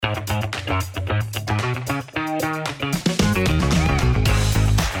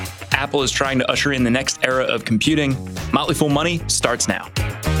Apple is trying to usher in the next era of computing. Motley Fool Money starts now.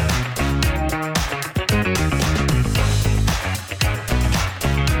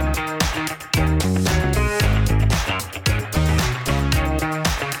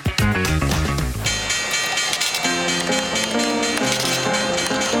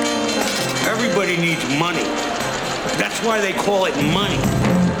 Everybody needs money. That's why they call it money.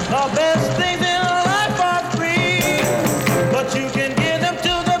 The best things in life are free, but you can give them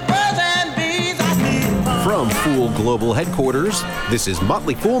to the birds and bees. From Fool Global Headquarters, this is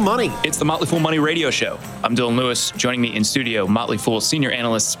Motley Fool Money. It's the Motley Fool Money radio show. I'm Dylan Lewis. Joining me in studio, Motley Fool senior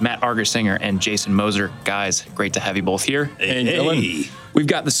analysts Matt Argersinger and Jason Moser. Guys, great to have you both here. Hey, Dylan. We've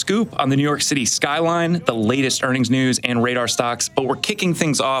got the scoop on the New York City skyline, the latest earnings news, and radar stocks, but we're kicking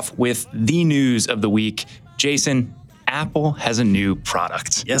things off with the news of the week. Jason, Apple has a new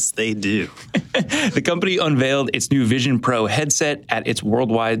product. Yes, they do. The company unveiled its new Vision Pro headset at its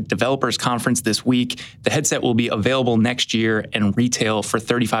Worldwide Developers Conference this week. The headset will be available next year and retail for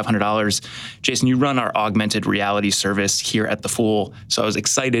 $3,500. Jason, you run our augmented reality service here at The Fool, so I was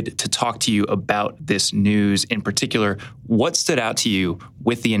excited to talk to you about this news. In particular, what stood out to you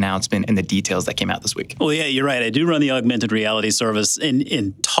with the announcement and the details that came out this week? Well, yeah, you're right. I do run the augmented reality service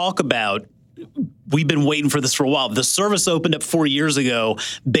and talk about. We've been waiting for this for a while. The service opened up 4 years ago,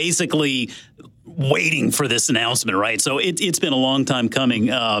 basically waiting for this announcement, right? So it's been a long time coming,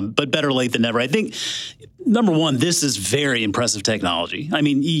 but better late than never. I think, number one, this is very impressive technology. I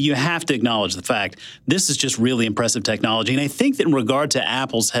mean, you have to acknowledge the fact this is just really impressive technology. And I think that in regard to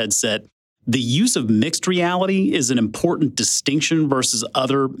Apple's headset, the use of mixed reality is an important distinction versus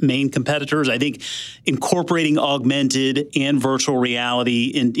other main competitors. I think incorporating augmented and virtual reality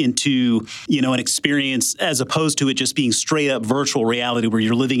into an experience as opposed to it just being straight up virtual reality where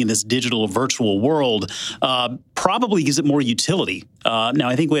you're living in this digital virtual world probably gives it more utility. Now,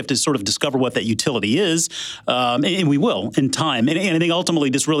 I think we have to sort of discover what that utility is, and we will in time. And I think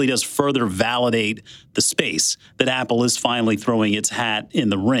ultimately this really does further validate the space that Apple is finally throwing its hat in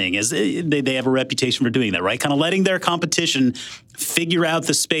the ring. As they have a reputation for doing that, right? Kind of letting their competition figure out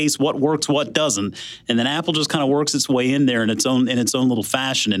the space, what works, what doesn't, and then Apple just kind of works its way in there in its own little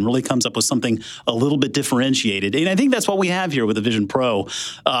fashion and really comes up with something a little bit differentiated. And I think that's what we have here with the Vision Pro.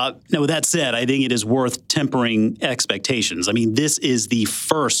 Now, with that said, I think it is worth tempering expectations. I mean, this is the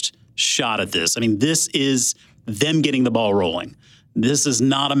first shot at this. I mean, this is them getting the ball rolling. This is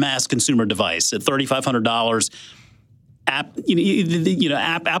not a mass consumer device. At $3,500, Apple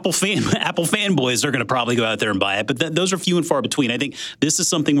fanboys are going to probably go out there and buy it, but those are few and far between. I think this is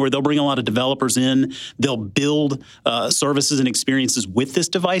something where they'll bring a lot of developers in. They'll build services and experiences with this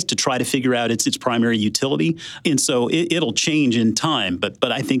device to try to figure out its primary utility, and so it'll change in time.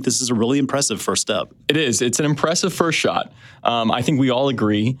 But I think this is a really impressive first step. It is. It's an impressive first shot. I think we all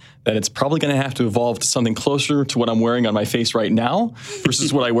agree that it's probably going to have to evolve to something closer to what I'm wearing on my face right now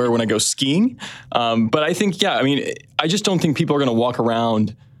versus what I wear when I go skiing. But I think, I just don't think people are going to walk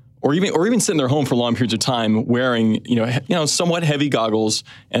around or even sit in their home for long periods of time wearing, somewhat heavy goggles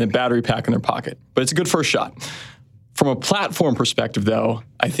and a battery pack in their pocket. But it's a good first shot. From a platform perspective, though,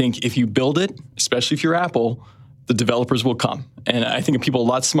 I think if you build it, especially if you're Apple, the developers will come. And I think of people a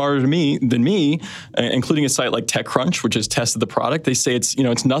lot smarter than me, including a site like TechCrunch, which has tested the product. They say it's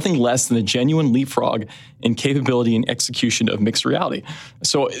nothing less than a genuine leapfrog in capability and execution of mixed reality.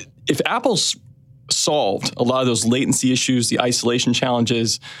 So if Apple's solved a lot of those latency issues, the isolation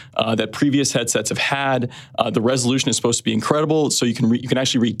challenges that previous headsets have had, the resolution is supposed to be incredible, so you can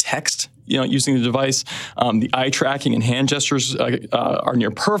actually read text using the device. The eye tracking and hand gestures are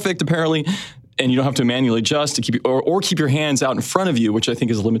near perfect, apparently. And you don't have to manually adjust to keep your hands out in front of you, which I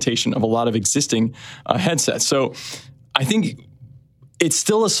think is a limitation of a lot of existing headsets. So I think it's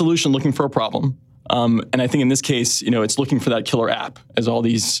still a solution looking for a problem. And I think in this case, it's looking for that killer app, as all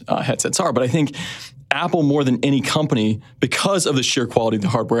these headsets are. But I think Apple, more than any company, because of the sheer quality of the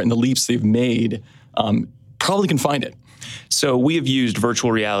hardware and the leaps they've made, probably can find it. So we have used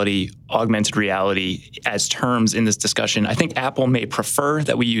virtual reality, augmented reality as terms in this discussion. I think Apple may prefer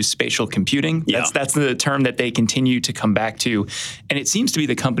that we use spatial computing. Yeah. That's the term that they continue to come back to. And it seems to be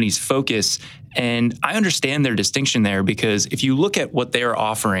the company's focus. And I understand their distinction there, because if you look at what they're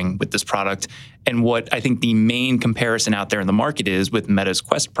offering with this product and what I think the main comparison out there in the market is with Meta's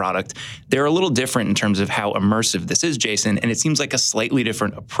Quest product, they're a little different in terms of how immersive this is, Jason. And it seems like a slightly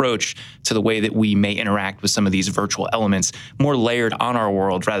different approach to the way that we may interact with some of these virtual elements, more layered on our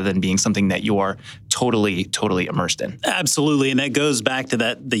world rather than being something that you are totally immersed in. Absolutely, and that goes back to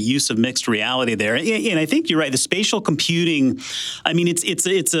the use of mixed reality there. And I think you're right. The spatial computing, I mean,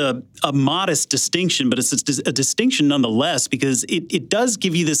 it's a modest distinction, but it's a distinction nonetheless because it does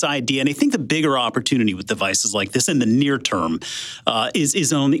give you this idea. And I think the bigger opportunity with devices like this in the near term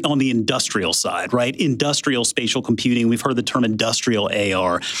is on the industrial side, right? Industrial spatial computing. We've heard the term industrial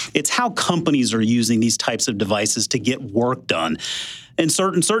AR. It's how companies are using these types of devices to get work done. In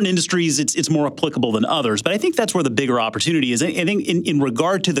certain industries, it's more applicable than others. But I think that's where the bigger opportunity is. I think in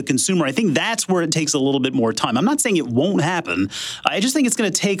regard to the consumer, I think that's where it takes a little bit more time. I'm not saying it won't happen. I just think it's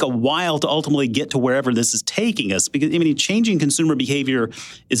going to take a while to ultimately get to wherever this is taking us. Because, I mean, changing consumer behavior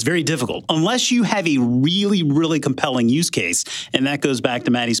is very difficult unless you have a really, really compelling use case. And that goes back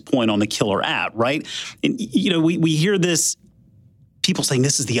to Maddie's point on the killer app, right? And, we hear this. People saying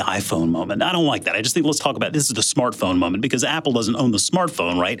this is the iPhone moment. I don't like that. I just think let's talk about this is the smartphone moment because Apple doesn't own the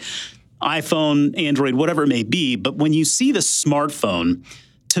smartphone, right? iPhone, Android, whatever it may be. But when you see the smartphone,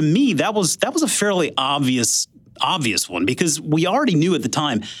 to me, that was a fairly obvious one because we already knew at the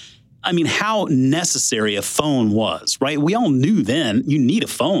time, I mean, how necessary a phone was, right? We all knew then you need a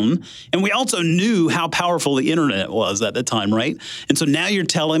phone. And we also knew how powerful the internet was at the time, right? And so now you're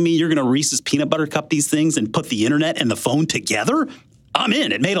telling me you're going to Reese's Peanut Butter Cup these things and put the internet and the phone together? I'm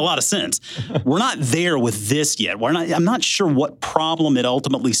in. It made a lot of sense. We're not there with this yet. I'm not sure what problem it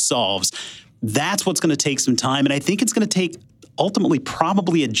ultimately solves. That's what's going to take some time. And I think it's going to take ultimately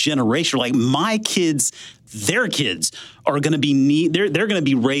probably a generation. Like my kids, their kids are going to be they're going to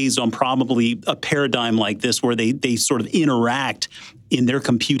be raised on probably a paradigm like this where they sort of interact in their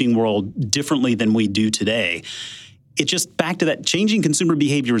computing world differently than we do today. It's just back to that changing consumer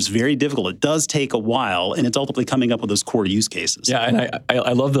behavior is very difficult. It does take a while, and it's ultimately coming up with those core use cases. Yeah, and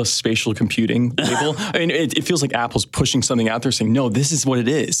I love the spatial computing label. I mean, it feels like Apple's pushing something out there saying, no, this is what it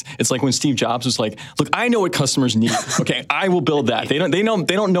is. It's like when Steve Jobs was like, look, I know what customers need. Okay, I will build that. They don't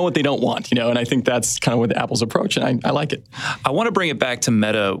know what they don't want, and I think that's kind of what Apple's approach, and I like it. I want to bring it back to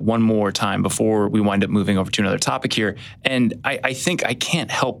Meta one more time before we wind up moving over to another topic here. And I think I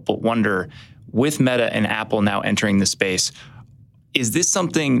can't help but wonder, with Meta and Apple now entering the space, is this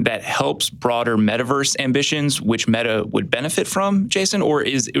something that helps broader metaverse ambitions, which Meta would benefit from, Jason? Or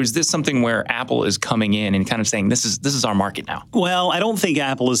is this something where Apple is coming in and kind of saying, this is our market now? Well, I don't think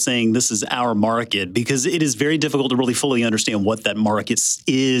Apple is saying this is our market because it is very difficult to really fully understand what that market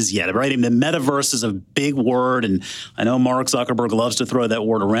is yet, right? I mean, the metaverse is a big word, and I know Mark Zuckerberg loves to throw that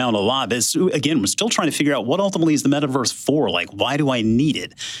word around a lot. But again, we're still trying to figure out what ultimately is the metaverse for. Like, why do I need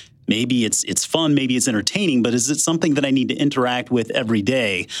it? Maybe it's fun, maybe it's entertaining, but is it something that I need to interact with every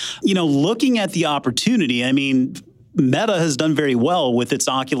day? Looking at the opportunity, I mean, Meta has done very well with its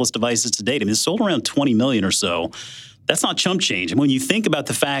Oculus devices to date. I mean, it's sold around 20 million or so. That's not chump change. And when you think about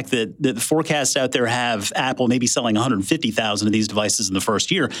the fact that the forecasts out there have Apple maybe selling 150,000 of these devices in the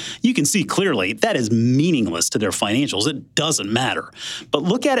first year, you can see clearly that is meaningless to their financials. It doesn't matter. But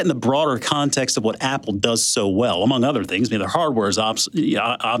look at it in the broader context of what Apple does so well, among other things. I mean, their hardware is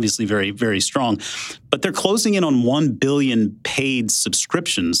obviously very, very strong, but they're closing in on 1 billion paid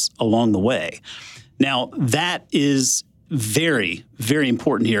subscriptions along the way. Now, that is very, very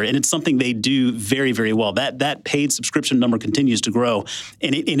important here, and it's something they do very, very well. That paid subscription number continues to grow,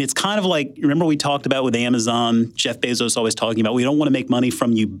 and it's kind of like, remember we talked about with Amazon, Jeff Bezos always talking about, we don't want to make money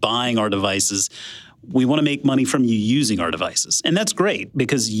from you buying our devices. We want to make money from you using our devices. And that's great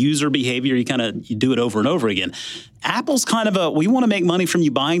because user behavior, you do it over and over again. Apple's kind of we want to make money from you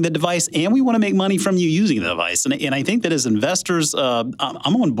buying the device and we want to make money from you using the device. And I think that as investors, I'm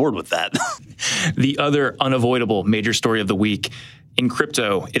on board with that. The other unavoidable major story of the week, in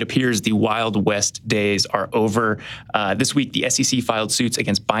crypto, it appears the Wild West days are over. This week, the SEC filed suits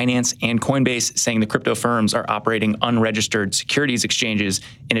against Binance and Coinbase, saying the crypto firms are operating unregistered securities exchanges.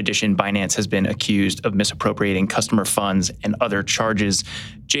 In addition, Binance has been accused of misappropriating customer funds and other charges.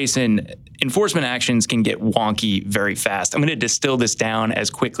 Jason, enforcement actions can get wonky very fast. I'm going to distill this down as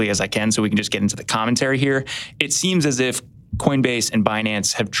quickly as I can so we can just get into the commentary here. It seems as if Coinbase and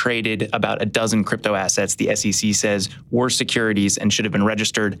Binance have traded about a dozen crypto assets the SEC says were securities and should have been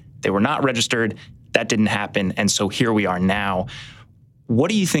registered. They were not registered. That didn't happen. And so here we are now. What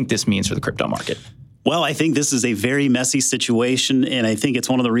do you think this means for the crypto market? Well, I think this is a very messy situation, and I think it's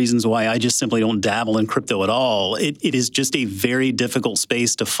one of the reasons why I just simply don't dabble in crypto at all. It is just a very difficult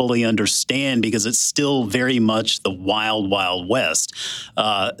space to fully understand because it's still very much the wild, wild west.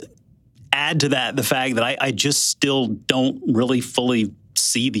 Add to that the fact that I just still don't really fully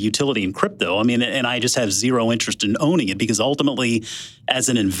see the utility in crypto. I mean, and I just have zero interest in owning it because ultimately, as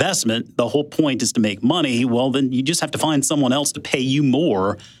an investment, the whole point is to make money. Well, then you just have to find someone else to pay you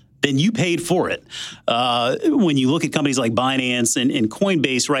more then you paid for it. When you look at companies like Binance and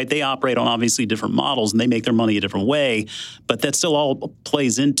Coinbase, right, they operate on obviously different models and they make their money a different way, but that still all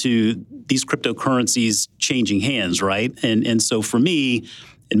plays into these cryptocurrencies changing hands, right? And so for me,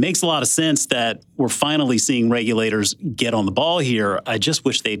 it makes a lot of sense that we're finally seeing regulators get on the ball here. I just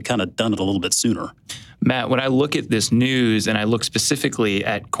wish they'd kind of done it a little bit sooner. Matt, when I look at this news and I look specifically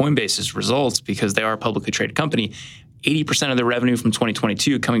at Coinbase's results, because they are a publicly traded company, 80% of their revenue from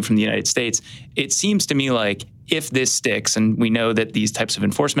 2022 coming from the United States, it seems to me like if this sticks, and we know that these types of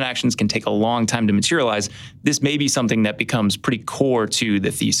enforcement actions can take a long time to materialize, this may be something that becomes pretty core to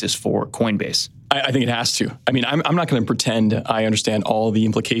the thesis for Coinbase. I think it has to. I mean, I'm not going to pretend I understand all the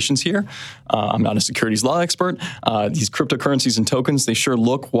implications here. I'm not a securities law expert. These cryptocurrencies and tokens, they sure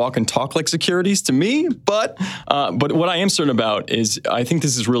look, walk, and talk like securities to me. But what I am certain about is I think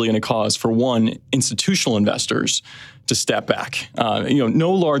this is really going to cause, for one, institutional investors to step back.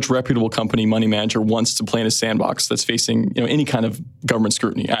 No large reputable company money manager wants to play in a sandbox that's facing any kind of government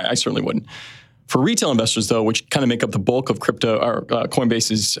scrutiny. I certainly wouldn't. For retail investors, though, which kind of make up the bulk of crypto or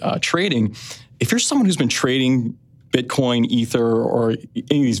Coinbase's trading, if you're someone who's been trading Bitcoin, Ether, or any of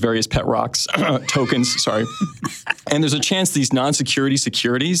these various pet rocks, tokens, and there's a chance these non-security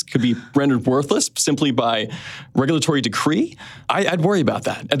securities could be rendered worthless simply by regulatory decree, I'd worry about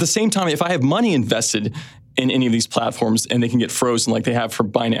that. At the same time, if I have money invested in any of these platforms and they can get frozen like they have for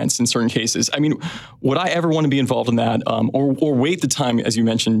Binance in certain cases, I mean, would I ever want to be involved in that or wait the time, as you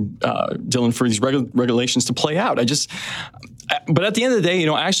mentioned, Dylan, for these regulations to play out? But at the end of the day,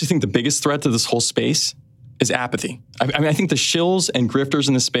 I actually think the biggest threat to this whole space is apathy. I think the shills and grifters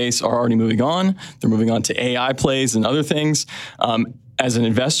in the space are already moving on. They're moving on to AI plays and other things. As an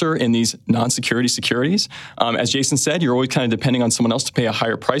investor in these non-security securities, as Jason said, you're always kind of depending on someone else to pay a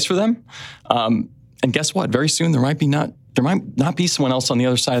higher price for them. And guess what? Very soon there might not be someone else on the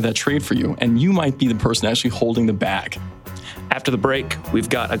other side of that trade for you, and you might be the person actually holding the bag. After the break, we've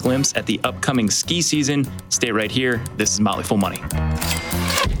got a glimpse at the upcoming ski season. Stay right here. This is Motley Fool Money.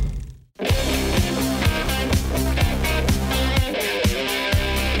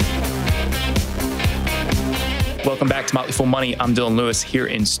 Welcome back to Motley Fool Money. I'm Dylan Lewis here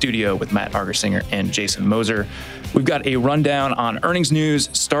in studio with Matt Argersinger and Jason Moser. We've got a rundown on earnings news,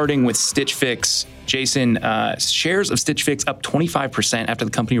 starting with Stitch Fix. Jason, shares of Stitch Fix up 25% after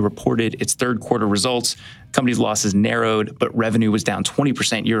the company reported its third quarter results. Company's losses narrowed, but revenue was down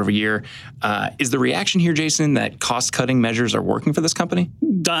 20% year over year. Is the reaction here, Jason, that cost-cutting measures are working for this company?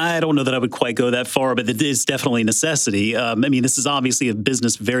 I don't know that I would quite go that far, but it is definitely a necessity. This is obviously a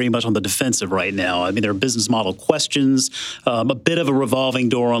business very much on the defensive right now. There are business model questions, a bit of a revolving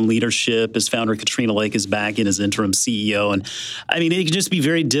door on leadership as founder Katrina Lake is back in as interim CEO. And it can just be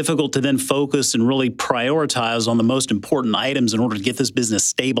very difficult to then focus and really prioritize on the most important items in order to get this business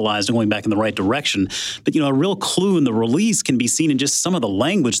stabilized and going back in the right direction. But, a real clue in the release can be seen in just some of the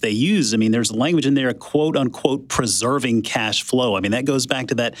language they use. There's language in there, quote unquote, preserving cash flow. That goes back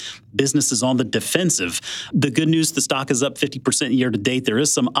to that business is on the defensive. The good news, the stock is up 50% year to date. There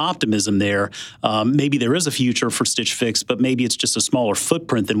is some optimism there. Maybe there is a future for Stitch Fix, but maybe it's just a smaller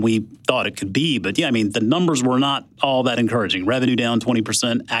footprint than we thought it could be. But yeah, the numbers were not all that encouraging. Revenue down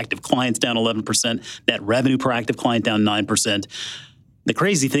 20%, active clients down 11%, net revenue per active client down 9%. The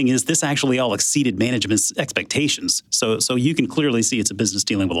crazy thing is this actually all exceeded management's expectations. So you can clearly see it's a business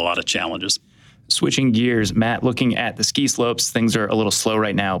dealing with a lot of challenges. Switching gears, Matt, looking at the ski slopes, things are a little slow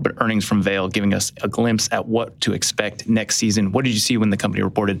right now, but earnings from Vail giving us a glimpse at what to expect next season. What did you see when the company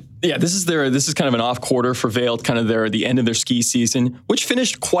reported? Yeah, this is kind of an off quarter for Vail, kind of the end of their ski season, which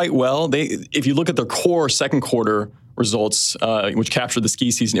finished quite well. If you look at their core second quarter results, which captured the ski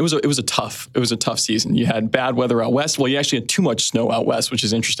season, it was a tough season. You had bad weather out west. Well, you actually had too much snow out west, which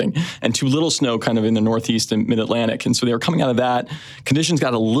is interesting, and too little snow kind of in the Northeast and Mid-Atlantic. And so they were coming out of that. Conditions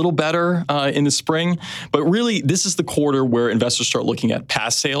got a little better in the spring, but really this is the quarter where investors start looking at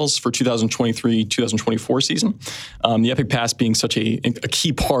pass sales for 2023-2024 season. The Epic Pass being such a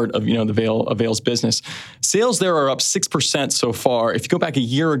key part of the Vail's business. Sales there are up 6% so far. If you go back a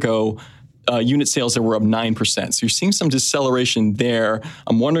year ago, unit sales there were up 9%. So you're seeing some deceleration there.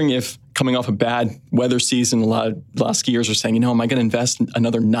 I'm wondering if coming off a bad weather season, a lot of skiers are saying, am I going to invest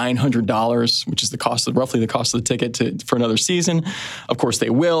another $900, which is roughly the cost of the ticket for another season? Of course they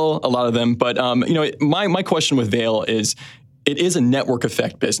will, a lot of them. But my question with Vail is, it is a network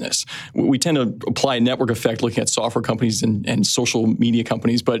effect business. We tend to apply network effect looking at software companies and social media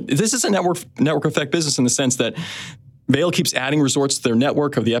companies, but this is a network effect business in the sense that Vail keeps adding resorts to their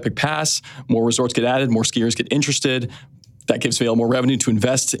network of the Epic Pass. More resorts get added, more skiers get interested. That gives Vail more revenue to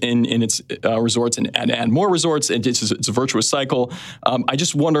invest in its resorts and add more resorts. It's a virtuous cycle. I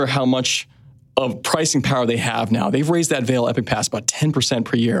just wonder how much of pricing power they have now. They've raised that Vail Epic Pass about 10%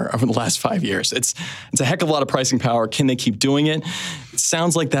 per year over the last 5 years. It's a heck of a lot of pricing power. Can they keep doing it? It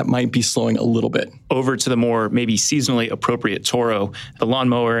sounds like that might be slowing a little bit. Over to the more maybe seasonally appropriate Toro, the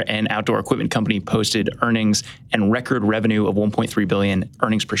lawnmower and outdoor equipment company posted earnings and record revenue of $1.3 billion,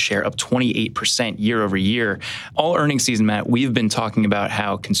 earnings per share up 28% year over year. All earnings season, Matt, we've been talking about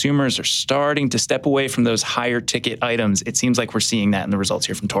how consumers are starting to step away from those higher ticket items. It seems like we're seeing that in the results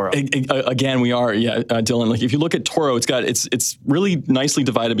here from Toro. Again, we are, Dylan. Like if you look at Toro, it's really nicely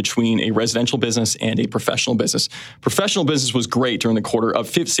divided between a residential business and a professional business. Professional business was great during the quarter.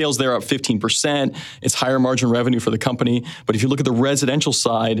 Sales there up 15%. It's higher margin revenue for the company. But if you look at the residential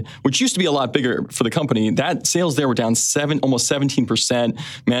side, which used to be a lot bigger for the company, that sales there were down almost 17%.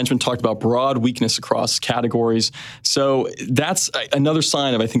 Management talked about broad weakness across categories. So that's another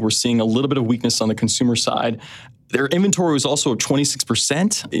sign of, I think we're seeing a little bit of weakness on the consumer side. Their inventory was also up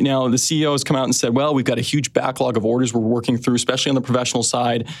 26%. Now, the CEO has come out and said, well, we've got a huge backlog of orders we're working through, especially on the professional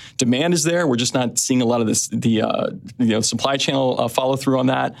side. Demand is there. We're just not seeing a lot of the supply channel follow through on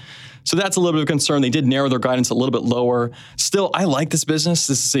that. So that's a little bit of concern. They did narrow their guidance a little bit lower. Still, I like this business.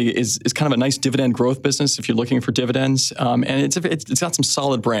 This is kind of a nice dividend growth business if you're looking for dividends. And it's got some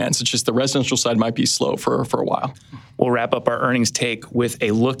solid brands. It's just the residential side might be slow for a while. We'll wrap up our earnings take with a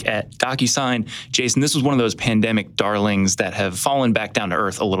look at DocuSign. Jason, this was one of those pandemic darlings that have fallen back down to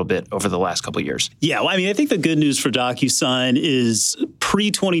earth a little bit over the last couple of years. Yeah, well, I think the good news for DocuSign is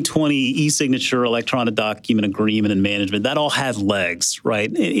pre-2020 e-signature, electronic document agreement, and management, that all had legs,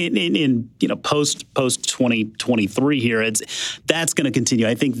 right? In post 2023 here, that's going to continue.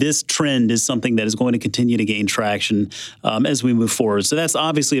 I think this trend is something that is going to continue to gain traction as we move forward. So that's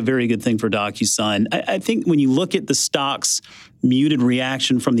obviously a very good thing for DocuSign. I think when you look at the stock's muted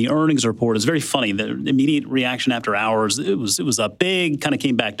reaction from the earnings report, it's very funny. The immediate reaction after hours, it was up big, kind of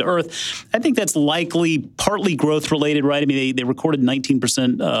came back to earth. I think that's likely partly growth related, right? I mean, they recorded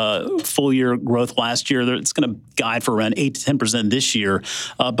 19% full year growth last year. It's going to guide for around 8 to 10% this year.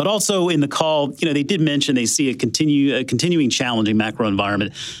 But also in the call, they did mention they see a continuing challenging macro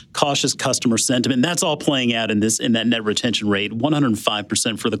environment, cautious customer sentiment. That's all playing out in that net retention rate,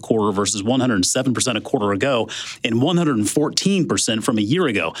 105% for the quarter versus 107% a quarter ago, and 114% from a year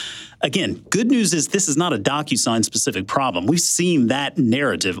ago. Again, good news is this is not a DocuSign specific problem. We've seen that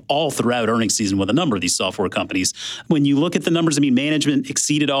narrative all throughout earnings season with a number of these software companies. When you look at the numbers, management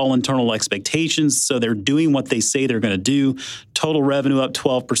exceeded all internal expectations, so they're doing what they say they're going to do. Total revenue up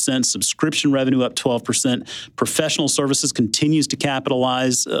 12%, subscription revenue up 12%, professional services continues to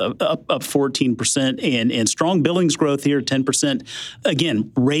capitalize, up 14%, and strong billings growth here, 10%.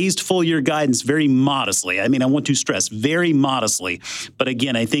 Again, raised full year guidance very modestly. I want to stress, very modestly. But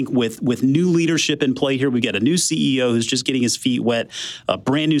again, I think with new leadership in play here, we got a new CEO who's just getting his feet wet, a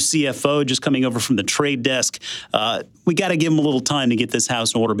brand new CFO just coming over from the trade desk. We got to give him a little time to get this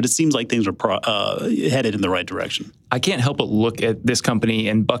house in order, but it seems like things are headed in the right direction. I can't help but look at this company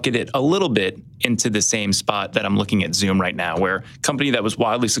and bucket it a little bit into the same spot that I'm looking at Zoom right now, where a company that was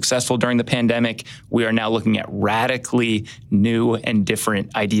wildly successful during the pandemic, we are now looking at radically new and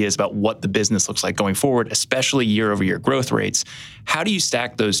different ideas about what the business looks like going forward, especially year-over-year growth rates. How do you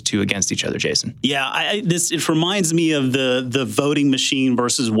stack those two against each other, Jason? Yeah, it reminds me of the voting machine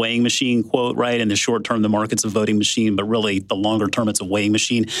versus weighing machine quote, right? In the short term, the market's a voting machine, but really the longer term, it's a weighing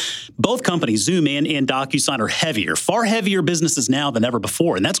machine. Both companies, Zoom and DocuSign, are heavier, far heavier businesses now than ever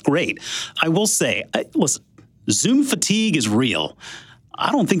before, and that's great. I will say, listen, Zoom fatigue is real.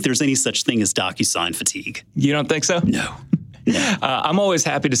 I don't think there's any such thing as DocuSign fatigue. You don't think so? No. I'm always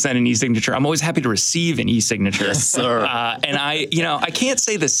happy to send an e-signature. I'm always happy to receive an e-signature. Yes, sir. And I can't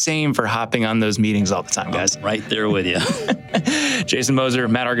say the same for hopping on those meetings all the time, guys. Right there with you. Jason Moser,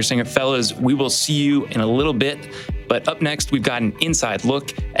 Matt Argersinger, fellas, we will see you in a little bit. But up next, we've got an inside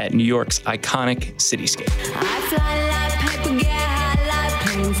look at New York's iconic cityscape. I fly like paper, get high like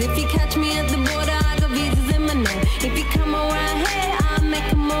planes. If you catch me at the border, I got visas in my name. If you come around here, I'll make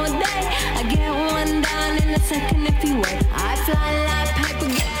them all day. I get one down in a second if you wait. I fly like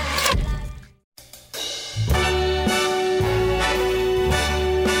paper,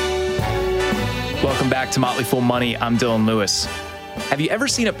 Welcome back to Motley Fool Money. I'm Dylan Lewis. Have you ever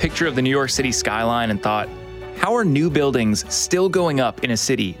seen a picture of the New York City skyline and thought, how are new buildings still going up in a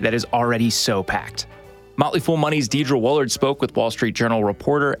city that is already so packed? Motley Fool Money's Deidre Woollard spoke with Wall Street Journal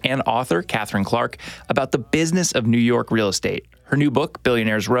reporter and author Katherine Clarke about the business of New York real estate, her new book,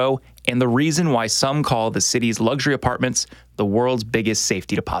 Billionaire's Row, and the reason why some call the city's luxury apartments the world's biggest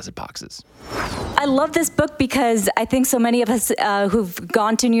safety deposit boxes. I love this book because I think so many of us who've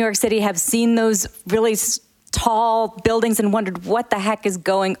gone to New York City have seen those really tall buildings and wondered what the heck is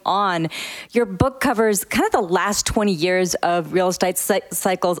going on. Your book covers kind of the last 20 years of real estate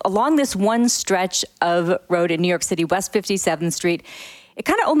cycles along this one stretch of road in New York City, West 57th Street. It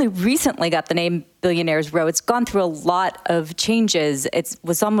kind of only recently got the name Billionaire's Row. It's gone through a lot of changes. It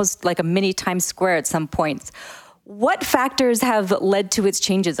was almost like a mini Times Square at some points. What factors have led to its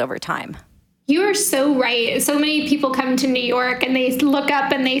changes over time? You are so right. So many people come to New York and they look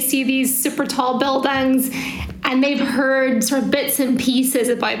up and they see these super tall buildings and they've heard sort of bits and pieces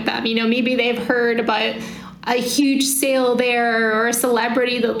about them. You know, maybe they've heard about a huge sale there or a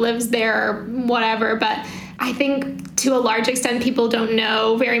celebrity that lives there or whatever. But I think to a large extent, people don't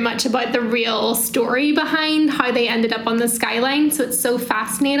know very much about the real story behind how they ended up on the skyline. So it's so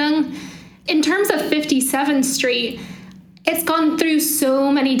fascinating. In terms of 57th Street, it's gone through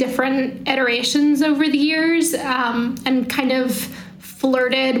so many different iterations over the years and kind of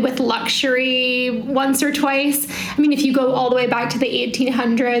flirted with luxury once or twice. I mean, if you go all the way back to the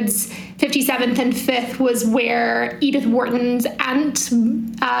 1800s, 57th and 5th was where Edith Wharton's aunt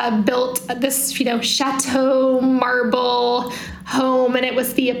built this, chateau marble home, and it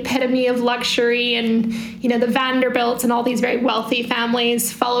was the epitome of luxury. And, the Vanderbilts and all these very wealthy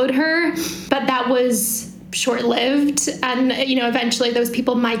families followed her. But that was short-lived, and eventually those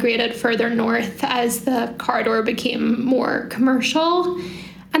people migrated further north as the corridor became more commercial.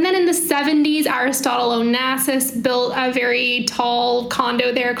 And then in the 70s, Aristotle Onassis built a very tall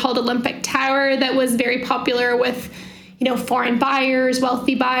condo there called Olympic Tower that was very popular with foreign buyers,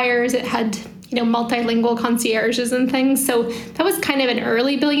 wealthy buyers. It had multilingual concierges and things. So that was kind of an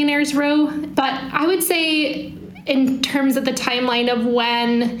early Billionaire's Row. But I would say in terms of the timeline of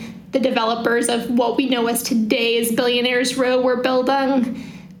when the developers of what we know as today's Billionaire's Row were building,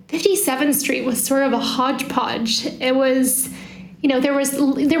 57th Street was sort of a hodgepodge. It was,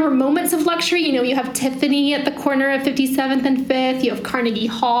 there were moments of luxury. You have Tiffany at the corner of 57th and 5th. You have Carnegie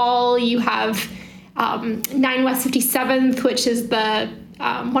Hall. You have 9 West 57th, which is the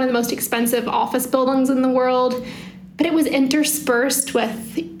one of the most expensive office buildings in the world. But it was interspersed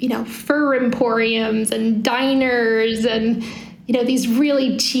with, fur emporiums and diners and these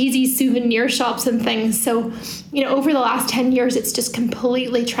really cheesy souvenir shops and things. So, over the last 10 years, it's just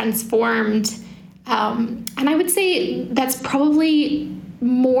completely transformed. And I would say that's probably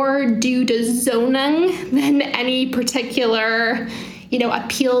more due to zoning than any particular,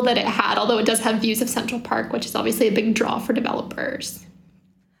 appeal that it had, although it does have views of Central Park, which is obviously a big draw for developers.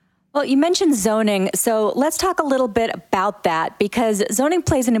 Well, you mentioned zoning, so let's talk a little bit about that, because zoning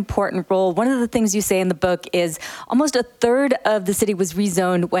plays an important role. One of the things you say in the book is almost a third of the city was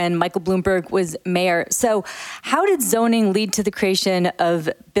rezoned when Michael Bloomberg was mayor. So how did zoning lead to the creation of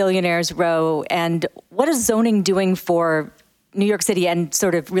Billionaire's Row, and what is zoning doing for New York City and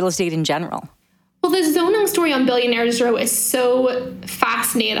sort of real estate in general? Well, the zoning story on Billionaire's Row is so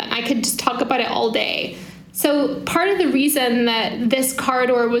fascinating. I could just talk about it all day. So part of the reason that this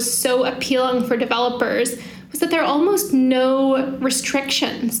corridor was so appealing for developers was that there are almost no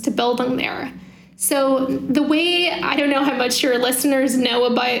restrictions to building there. So the way, I don't know how much your listeners know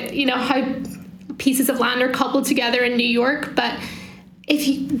about, how pieces of land are coupled together in New York, but if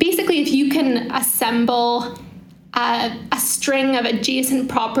you can assemble a string of adjacent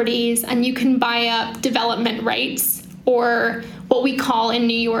properties and you can buy up development rights, or what we call in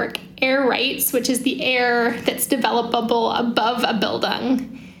New York air rights, which is the air that's developable above a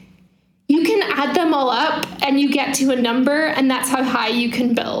building, you can add them all up and you get to a number, and that's how high you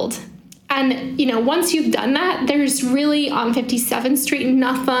can build. And, once you've done that, there's really on 57th Street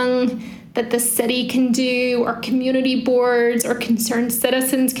nothing that the city can do or community boards or concerned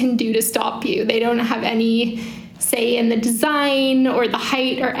citizens can do to stop you. They don't have any say in the design or the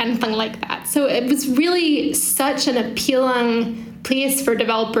height or anything like that. So it was really such an appealing place for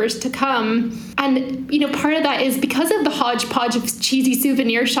developers to come. And, part of that is because of the hodgepodge of cheesy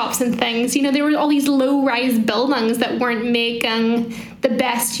souvenir shops and things, there were all these low-rise buildings that weren't making the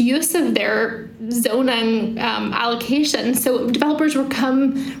best use of their zoning allocation. So developers were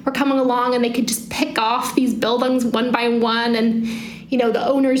coming along and they could just pick off these buildings one by one. And, the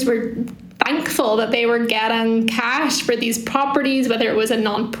owners were thankful that they were getting cash for these properties, whether it was a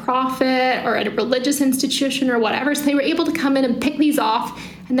nonprofit or a religious institution or whatever. So they were able to come in and pick these off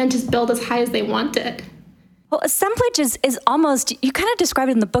and then just build as high as they wanted. Well, assemblage is almost, you kind of describe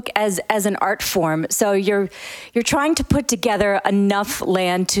it in the book as an art form. So you're trying to put together enough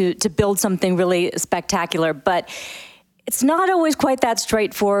land to build something really spectacular, but it's not always quite that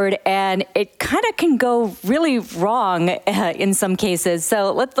straightforward, and it kind of can go really wrong in some cases.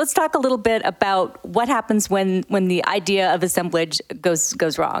 So let's talk a little bit about what happens when the idea of assemblage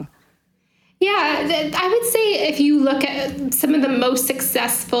goes wrong. Yeah, I would say if you look at some of the most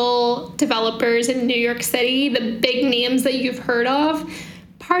successful developers in New York City, the big names that you've heard of,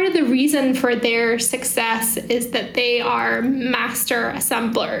 part of the reason for their success is that they are master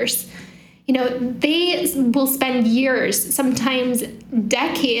assemblers. You know, they will spend years, sometimes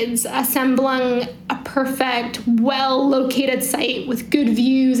decades, assembling a perfect, well-located site with good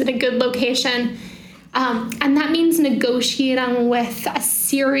views and a good location. And that means negotiating with a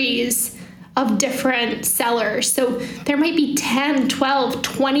series of different sellers. So there might be 10, 12,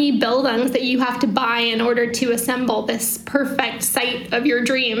 20 buildings that you have to buy in order to assemble this perfect site of your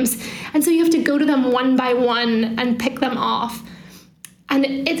dreams. And so you have to go to them one by one and pick them off. And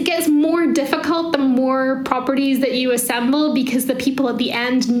it gets more difficult the more properties that you assemble, because the people at the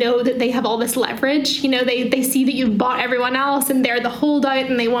end know that they have all this leverage. You know, they see that you've bought everyone else and they're the holdout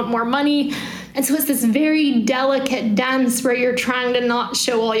and they want more money. And so it's this very delicate dance where you're trying to not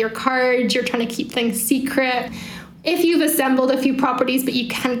show all your cards, you're trying to keep things secret. If you've assembled a few properties but you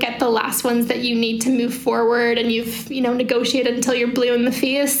can't get the last ones that you need to move forward, and you've, negotiated until you're blue in the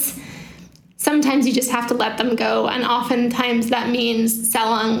face, sometimes you just have to let them go. And oftentimes that means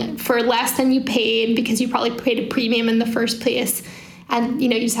selling for less than you paid, because you probably paid a premium in the first place. And, you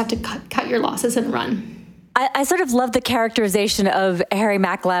just have to cut your losses and run. I sort of love the characterization of Harry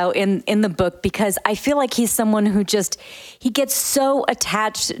Macklow in the book, because I feel like he's someone who he gets so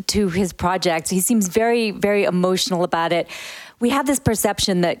attached to his projects. He seems very, very emotional about it. We have this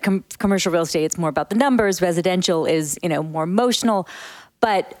perception that commercial real estate, it's more about the numbers. Residential is, more emotional.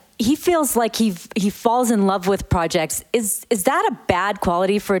 But he feels like he falls in love with projects. Is that a bad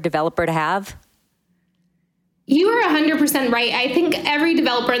quality for a developer to have? You are 100% right. I think every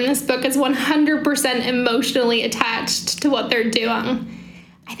developer in this book is 100% emotionally attached to what they're doing.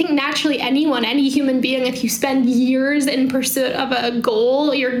 I think naturally any human being, if you spend years in pursuit of a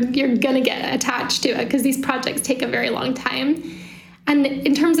goal, you're going to get attached to it, because these projects take a very long time. And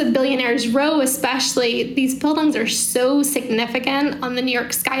in terms of Billionaire's Row especially, these buildings are so significant on the New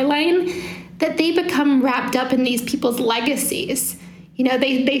York skyline that they become wrapped up in these people's legacies.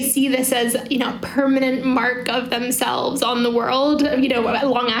 They see this as, a permanent mark of themselves on the world,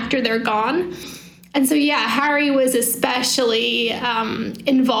 long after they're gone. And so, Harry was especially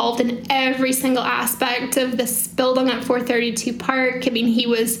involved in every single aspect of this building at 432 Park. I mean,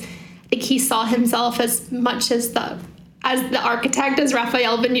 he saw himself as much as the architect as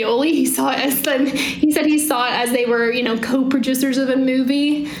Raphael Vignoli. He said he saw it as they were, co-producers of a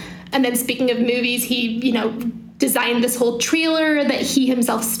movie. And then speaking of movies, he, designed this whole trailer that he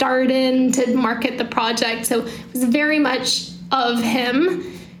himself starred in to market the project. So it was very much of him.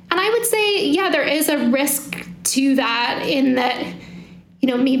 And I would say, there is a risk to that, in that,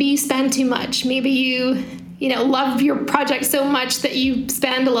 maybe you spend too much. Maybe you love your project so much that you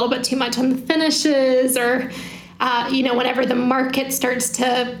spend a little bit too much on the finishes, or, whenever the market starts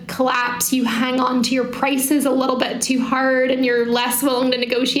to collapse, you hang on to your prices a little bit too hard, and you're less willing to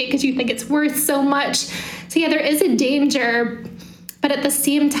negotiate because you think it's worth so much. So there is a danger. But at the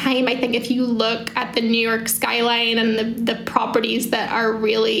same time, I think if you look at the New York skyline and the properties that are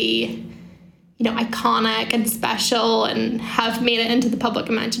really, iconic and special and have made it into the public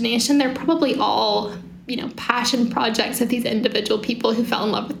imagination, they're probably all, passion projects of these individual people who fell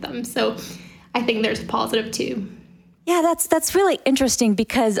in love with them. So I think there's a positive too. Yeah, that's really interesting,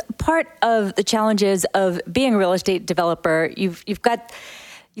 because part of the challenges of being a real estate developer, you've got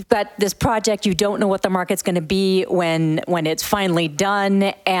this project, you don't know what the market's going to be when it's finally done,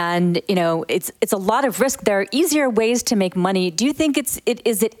 and it's a lot of risk. There are easier ways to make money. Do you think is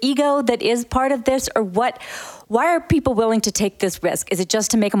it ego that is part of this, or what? Why are people willing to take this risk? Is it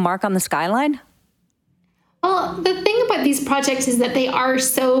just to make a mark on the skyline? Well, the thing about these projects is that they are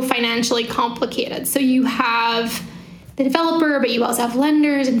so financially complicated. So you have the developer, but you also have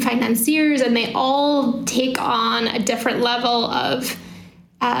lenders and financiers, and they all take on a different level of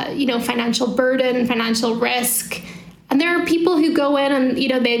financial burden, financial risk. And there are people who go in and,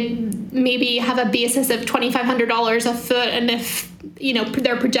 they maybe have a basis of $2,500 a foot. And if,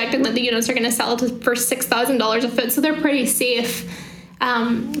 they're projecting that the units are going to sell for $6,000 a foot. So they're pretty safe.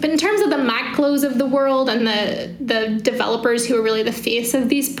 But in terms of the Macklows of the world and the developers who are really the face of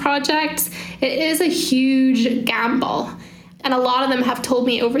these projects, it is a huge gamble. And a lot of them have told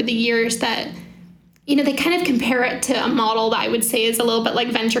me over the years that, they kind of compare it to a model that I would say is a little bit like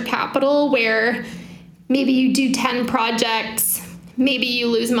venture capital, where maybe you do 10 projects, maybe you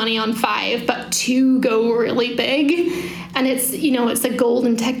lose money on 5, but 2 go really big. And it's, it's a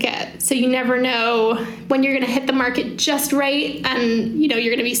golden ticket. So you never know when you're going to hit the market just right, and, you're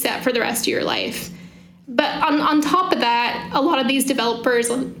going to be set for the rest of your life. But on top of that, a lot of these developers,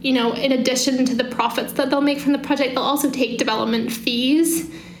 in addition to the profits that they'll make from the project, they'll also take development fees,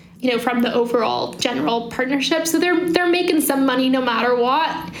 from the overall general partnership. So they're making some money no matter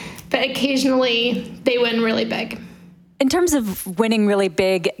what, but occasionally they win really big. In terms of winning really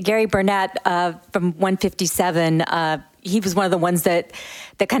big, Gary Burnett from 157, he was one of the ones that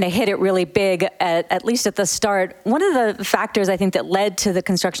kind of hit it really big, at least at the start. One of the factors I think that led to the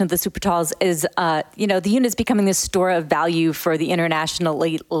construction of the super talls is, the unit's becoming this store of value for the international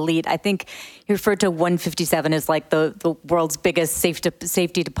elite. I think you referred to 157 as like the world's biggest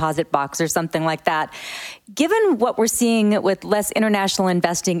safety deposit box or something like that. Given what we're seeing with less international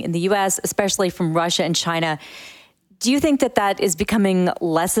investing in the U.S., especially from Russia and China, do you think that is becoming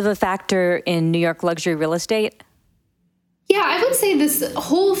less of a factor in New York luxury real estate? Yeah, I would say this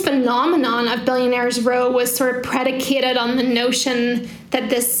whole phenomenon of Billionaires Row was sort of predicated on the notion that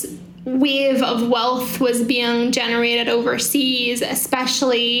this wave of wealth was being generated overseas,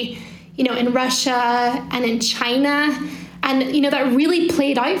 especially, in Russia and in China. And, that really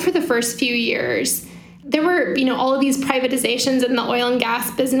played out for the first few years. There were, all of these privatizations in the oil and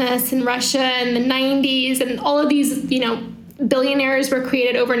gas business in Russia in the 90s, and all of these, billionaires were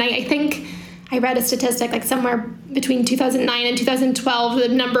created overnight. I think I read a statistic like somewhere between 2009 and 2012, the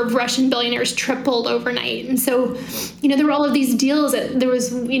number of Russian billionaires tripled overnight. And so, there were all of these deals. There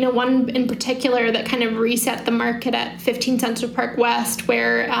was, one in particular that kind of reset the market at 15 Central Park West,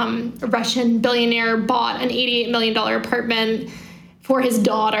 where a Russian billionaire bought an $88 million apartment for his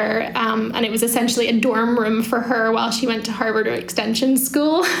daughter, and it was essentially a dorm room for her while she went to Harvard or Extension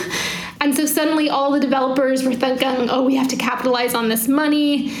School. And so suddenly all the developers were thinking, oh, we have to capitalize on this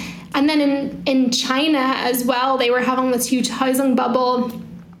money. And then in China as well, they were having this huge housing bubble.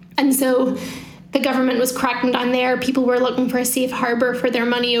 And so the government was cracking down there. People were looking for a safe harbor for their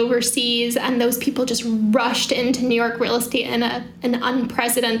money overseas. And those people just rushed into New York real estate in an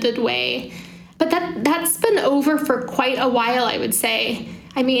unprecedented way. But that's been over for quite a while, I would say.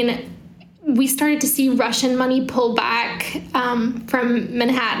 I mean, we started to see Russian money pull back from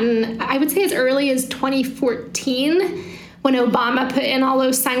Manhattan, I would say as early as 2014, when Obama put in all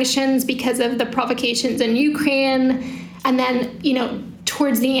those sanctions because of the provocations in Ukraine. And then,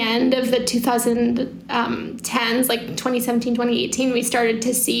 towards the end of the 2010s, like 2017, 2018, we started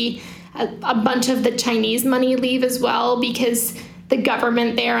to see a bunch of the Chinese money leave as well, because the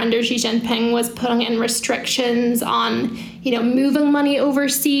government there under Xi Jinping was putting in restrictions on, moving money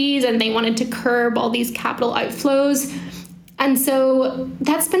overseas, and they wanted to curb all these capital outflows. And so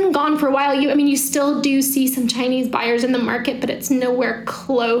that's been gone for a while. You still do see some Chinese buyers in the market, but it's nowhere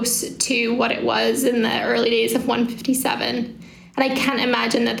close to what it was in the early days of 157. And I can't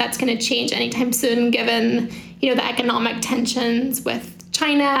imagine that that's going to change anytime soon, given, the economic tensions with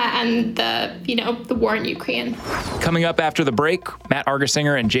China and the war in Ukraine. Coming up after the break, Matt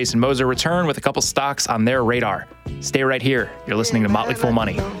Argersinger and Jason Moser return with a couple stocks on their radar. Stay right here. You're listening to Motley Fool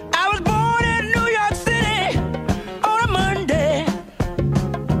Money. I was born in New York City on a Monday.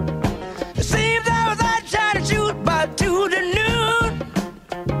 It seems I was out trying to shoot by 2 to noon.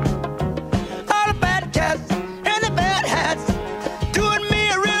 All the bad cats and the bad hats doing me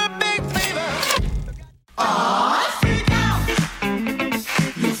a real big favor.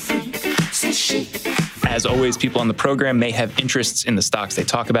 As always, people on the program may have interests in the stocks they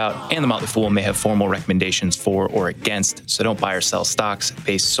talk about, and the Motley Fool may have formal recommendations for or against, so don't buy or sell stocks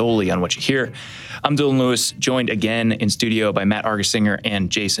based solely on what you hear. I'm Dylan Lewis, joined again in studio by Matt Argersinger and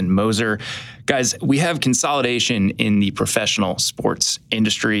Jason Moser. Guys, we have consolidation in the professional sports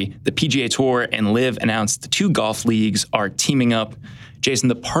industry. The PGA Tour and LIV announced the 2 golf leagues are teaming up. Jason,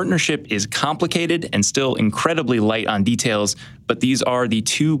 the partnership is complicated and still incredibly light on details, but these are the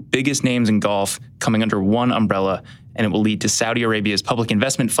 2 biggest names in golf coming under one umbrella, and it will lead to Saudi Arabia's public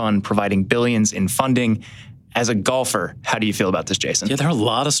investment fund providing billions in funding. As a golfer, how do you feel about this, Jason? Yeah, there are a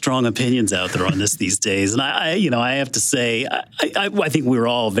lot of strong opinions out there on this these days. And I have to say, I think we were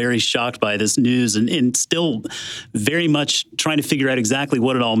all very shocked by this news and still very much trying to figure out exactly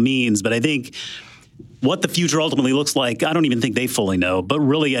what it all means. But I think what the future ultimately looks like, I don't even think they fully know. But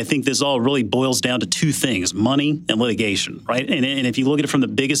really, I think this all really boils down to two things: money and litigation, right? And if you look at it from the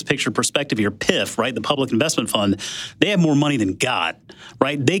biggest picture perspective here, PIF, right, the Public Investment Fund, they have more money than God,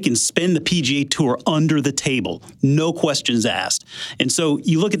 right? They can spend the PGA Tour under the table, no questions asked. And so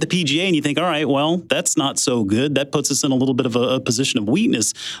you look at the PGA and you think, all right, well, that's not so good. That puts us in a little bit of a position of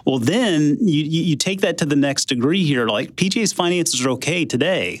weakness. Well, then you take that to the next degree here. Like, PGA's finances are okay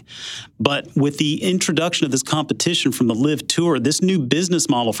today, but with the introduction of this competition from the LIV Tour, this new business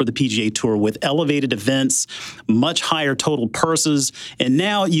model for the PGA Tour with elevated events, much higher total purses, and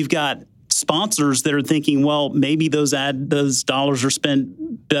now you've got sponsors that are thinking, well, maybe those dollars are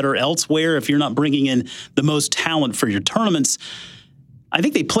spent better elsewhere if you're not bringing in the most talent for your tournaments. I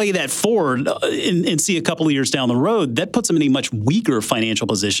think they play that forward and see a couple of years down the road. That puts them in a much weaker financial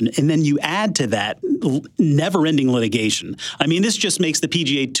position. And then you add to that never-ending litigation. I mean, this just makes the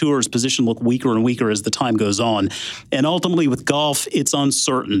PGA Tour's position look weaker and weaker as the time goes on. And ultimately with golf, it's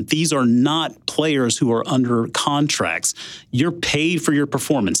uncertain. These are not players who are under contracts. You're paid for your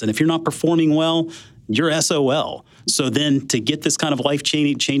performance. And if you're not performing well, you're SOL. So then to get this kind of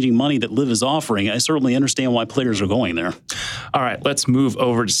life-changing money that LIV is offering, I certainly understand why players are going there. All right, let's move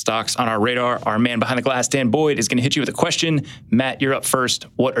over to stocks on our radar. Our man behind the glass, Dan Boyd, is going to hit you with a question. Matt, you're up first.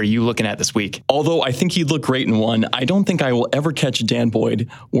 What are you looking at this week? Although I think he'd look great in one, I don't think I will ever catch Dan Boyd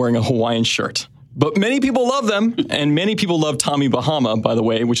wearing a Hawaiian shirt. But many people love them, and many people love Tommy Bahama, by the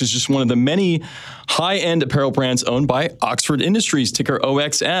way, which is just one of the many high-end apparel brands owned by Oxford Industries, ticker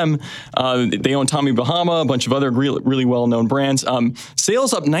OXM. They own Tommy Bahama, a bunch of other really well-known brands.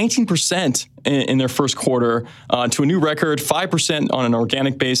 Sales up 19% in their first quarter to a new record, 5% on an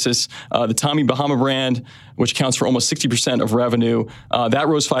organic basis. The Tommy Bahama brand, which accounts for almost 60% of revenue, that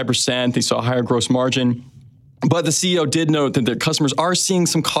rose 5%. They saw a higher gross margin. But the CEO did note that their customers are seeing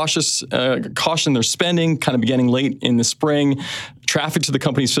some caution in their spending, kind of beginning late in the spring. Traffic to the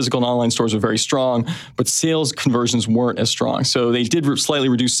company's physical and online stores were very strong, but sales conversions weren't as strong. So they did slightly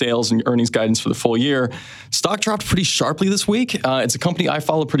reduce sales and earnings guidance for the full year. Stock dropped pretty sharply this week. It's a company I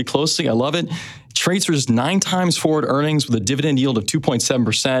follow pretty closely. I love it. Trades for just 9 times forward earnings with a dividend yield of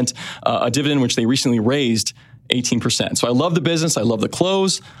 2.7%, a dividend which they recently raised 18%. So I love the business. I love the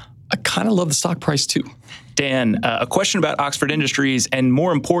close. I kind of love the stock price too. Dan, a question about Oxford Industries, and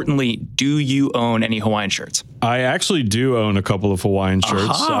more importantly, do you own any Hawaiian shirts? I actually do own a couple of Hawaiian shirts.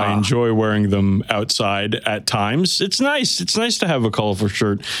 Aha. I enjoy wearing them outside at times. It's nice. It's nice to have a colorful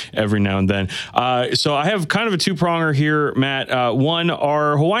shirt every now and then. So I have kind of a two-pronger here, Matt. One,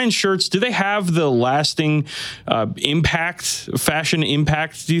 are Hawaiian shirts, do they have the lasting fashion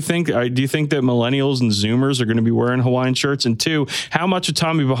impact, do you think? Do you think that millennials and Zoomers are going to be wearing Hawaiian shirts? And two, how much of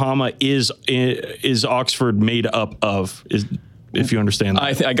Tommy Bahama is Oxford made up of, if you understand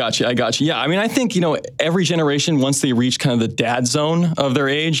that? I got you. Yeah, I mean, I think, every generation, once they reach kind of the dad zone of their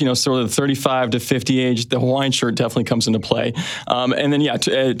age, sort of the 35 to 50 age, the Hawaiian shirt definitely comes into play. And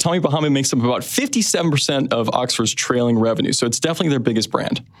then, Tommy Bahama makes up about 57% of Oxford's trailing revenue. So it's definitely their biggest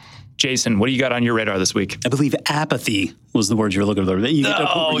brand. Jason, what do you got on your radar this week? I believe apathy was the word you were looking for.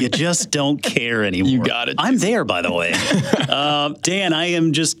 You just don't care anymore. You got it. I'm there, by the way. Dan, I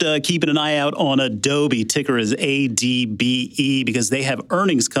am just keeping an eye out on Adobe. Ticker is ADBE, because they have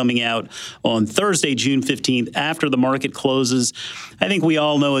earnings coming out on Thursday, June 15th, after the market closes. I think we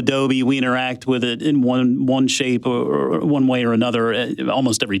all know Adobe. We interact with it in one shape or one way or another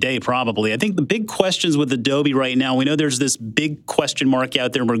almost every day, probably. I think the big questions with Adobe right now, we know there's this big question mark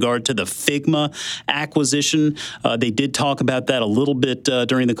out there in regard to the Figma acquisition. They did talk about that a little bit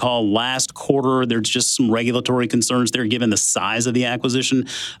during the call last quarter. There's just some regulatory concerns there given the size of the acquisition.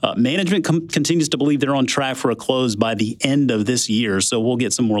 Management continues to believe they're on track for a close by the end of this year, so we'll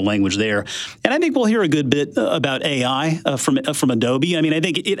get some more language there. And I think we'll hear a good bit about AI from Adobe. I mean, I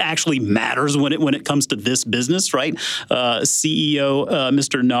think it actually matters when it comes to this business, right? CEO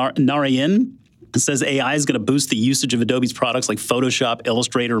Mr. Narayan says AI is going to boost the usage of Adobe's products like Photoshop,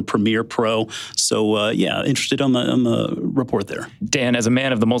 Illustrator, and Premiere Pro. So, interested on the report there. Dan, as a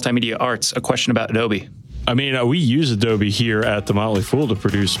man of the multimedia arts, a question about Adobe. I mean, we use Adobe here at The Motley Fool to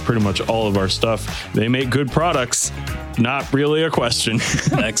produce pretty much all of our stuff. They make good products. Not really a question.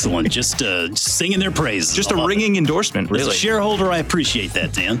 Excellent. Just singing their praises. Just a ringing endorsement, really. As a shareholder, I appreciate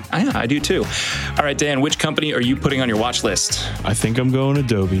that, Dan. I do too. All right, Dan, which company are you putting on your watch list? I think I'm going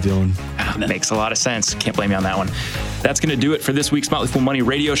Adobe, Dylan. Makes a lot of sense. Can't blame you on that one. That's going to do it for this week's Motley Fool Money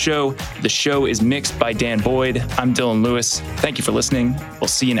radio show. The show is mixed by Dan Boyd. I'm Dylan Lewis. Thank you for listening. We'll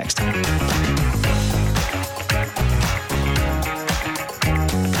see you next time.